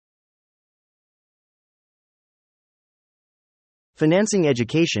Financing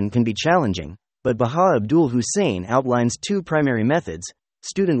education can be challenging, but Baha Abdul Hussein outlines two primary methods: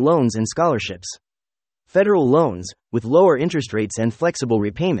 student loans and scholarships. Federal loans, with lower interest rates and flexible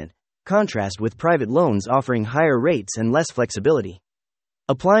repayment, contrast with private loans offering higher rates and less flexibility.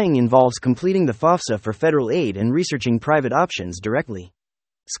 Applying involves completing the FAFSA for federal aid and researching private options directly.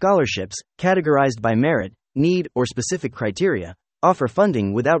 Scholarships, categorized by merit, need, or specific criteria, offer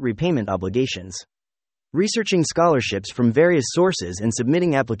funding without repayment obligations. Researching scholarships from various sources and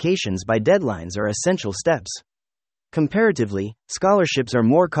submitting applications by deadlines are essential steps. Comparatively, scholarships are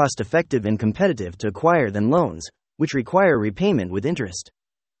more cost-effective and competitive to acquire than loans, which require repayment with interest.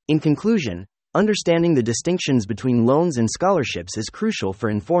 In conclusion, understanding the distinctions between loans and scholarships is crucial for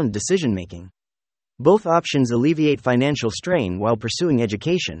informed decision-making. Both options alleviate financial strain while pursuing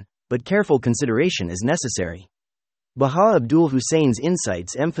education, but careful consideration is necessary. Baha Abdul Hussein's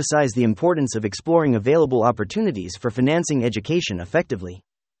insights emphasize the importance of exploring available opportunities for financing education effectively.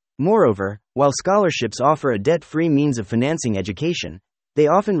 Moreover, while scholarships offer a debt-free means of financing education, they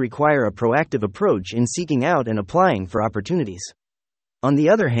often require a proactive approach in seeking out and applying for opportunities. On the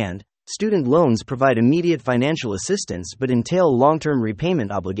other hand, student loans provide immediate financial assistance but entail long-term repayment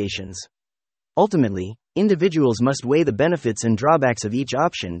obligations. Ultimately, individuals must weigh the benefits and drawbacks of each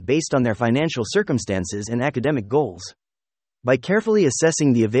option based on their financial circumstances and academic goals. By carefully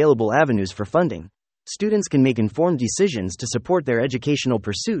assessing the available avenues for funding, students can make informed decisions to support their educational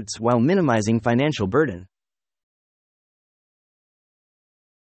pursuits while minimizing financial burden.